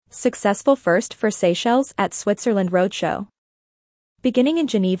Successful first for Seychelles at Switzerland Roadshow. Beginning in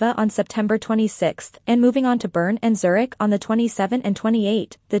Geneva on September 26 and moving on to Bern and Zurich on the 27 and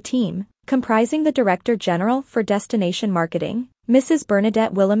 28, the team, comprising the Director General for Destination Marketing, Mrs.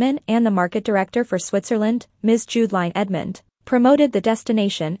 Bernadette Willemin, and the Market Director for Switzerland, Ms. Judeline Edmond, promoted the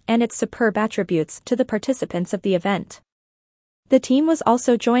destination and its superb attributes to the participants of the event. The team was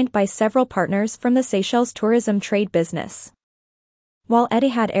also joined by several partners from the Seychelles tourism trade business. While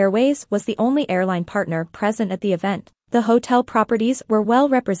Etihad Airways was the only airline partner present at the event, the hotel properties were well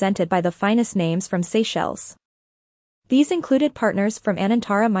represented by the finest names from Seychelles. These included partners from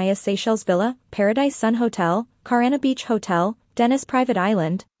Anantara Maya Seychelles Villa, Paradise Sun Hotel, Carana Beach Hotel, Dennis Private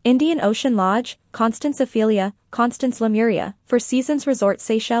Island, Indian Ocean Lodge, Constance Ophelia, Constance Lemuria, Four Seasons Resort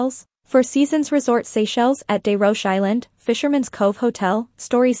Seychelles, Four Seasons Resort Seychelles at Des Roches Island, Fisherman's Cove Hotel,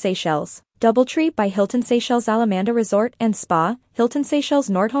 Story Seychelles, Doubletree by Hilton Seychelles Alamanda Resort and Spa, Hilton Seychelles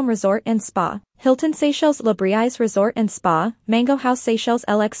Nordholm Resort and Spa, Hilton Seychelles Le Briais Resort and Spa, Mango House Seychelles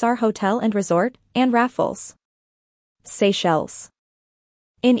LXR Hotel and Resort, and Raffles Seychelles.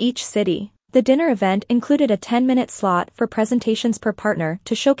 In each city, the dinner event included a 10-minute slot for presentations per partner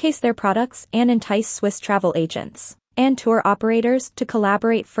to showcase their products and entice Swiss travel agents and tour operators to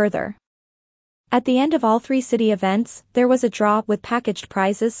collaborate further. At the end of all three city events, there was a draw with packaged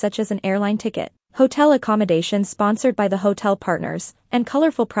prizes such as an airline ticket, hotel accommodation sponsored by the hotel partners, and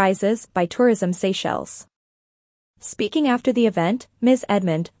colorful prizes by Tourism Seychelles. Speaking after the event, Ms.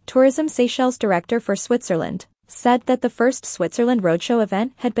 Edmond, Tourism Seychelles Director for Switzerland, said that the first Switzerland Roadshow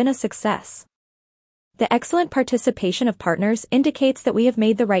event had been a success. The excellent participation of partners indicates that we have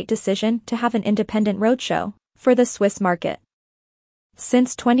made the right decision to have an independent roadshow for the Swiss market.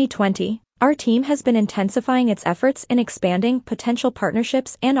 Since 2020, our team has been intensifying its efforts in expanding potential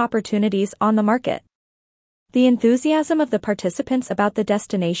partnerships and opportunities on the market. The enthusiasm of the participants about the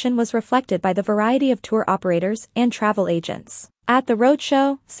destination was reflected by the variety of tour operators and travel agents at the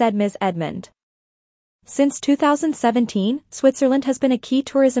roadshow, said Ms. Edmond. Since 2017, Switzerland has been a key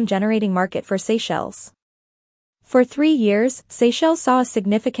tourism-generating market for Seychelles. For 3 years, Seychelles saw a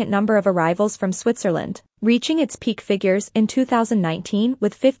significant number of arrivals from Switzerland, reaching its peak figures in 2019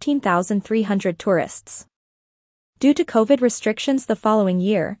 with 15,300 tourists. Due to COVID restrictions the following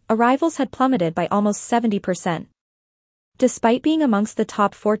year, arrivals had plummeted by almost 70%. Despite being amongst the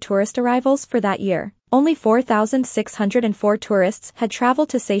top 4 tourist arrivals for that year, only 4,604 tourists had traveled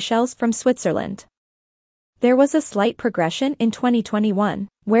to Seychelles from Switzerland. There was a slight progression in 2021,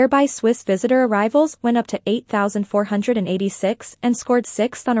 whereby Swiss visitor arrivals went up to 8,486 and scored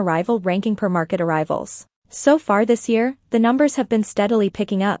 6th on arrival ranking per market arrivals. So far this year, the numbers have been steadily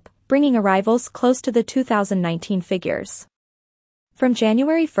picking up, bringing arrivals close to the 2019 figures. From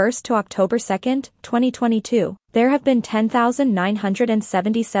January 1 to October 2, 2022, there have been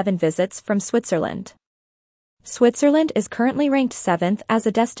 10,977 visits from Switzerland. Switzerland is currently ranked 7th as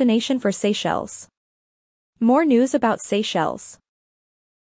a destination for Seychelles. More news about Seychelles.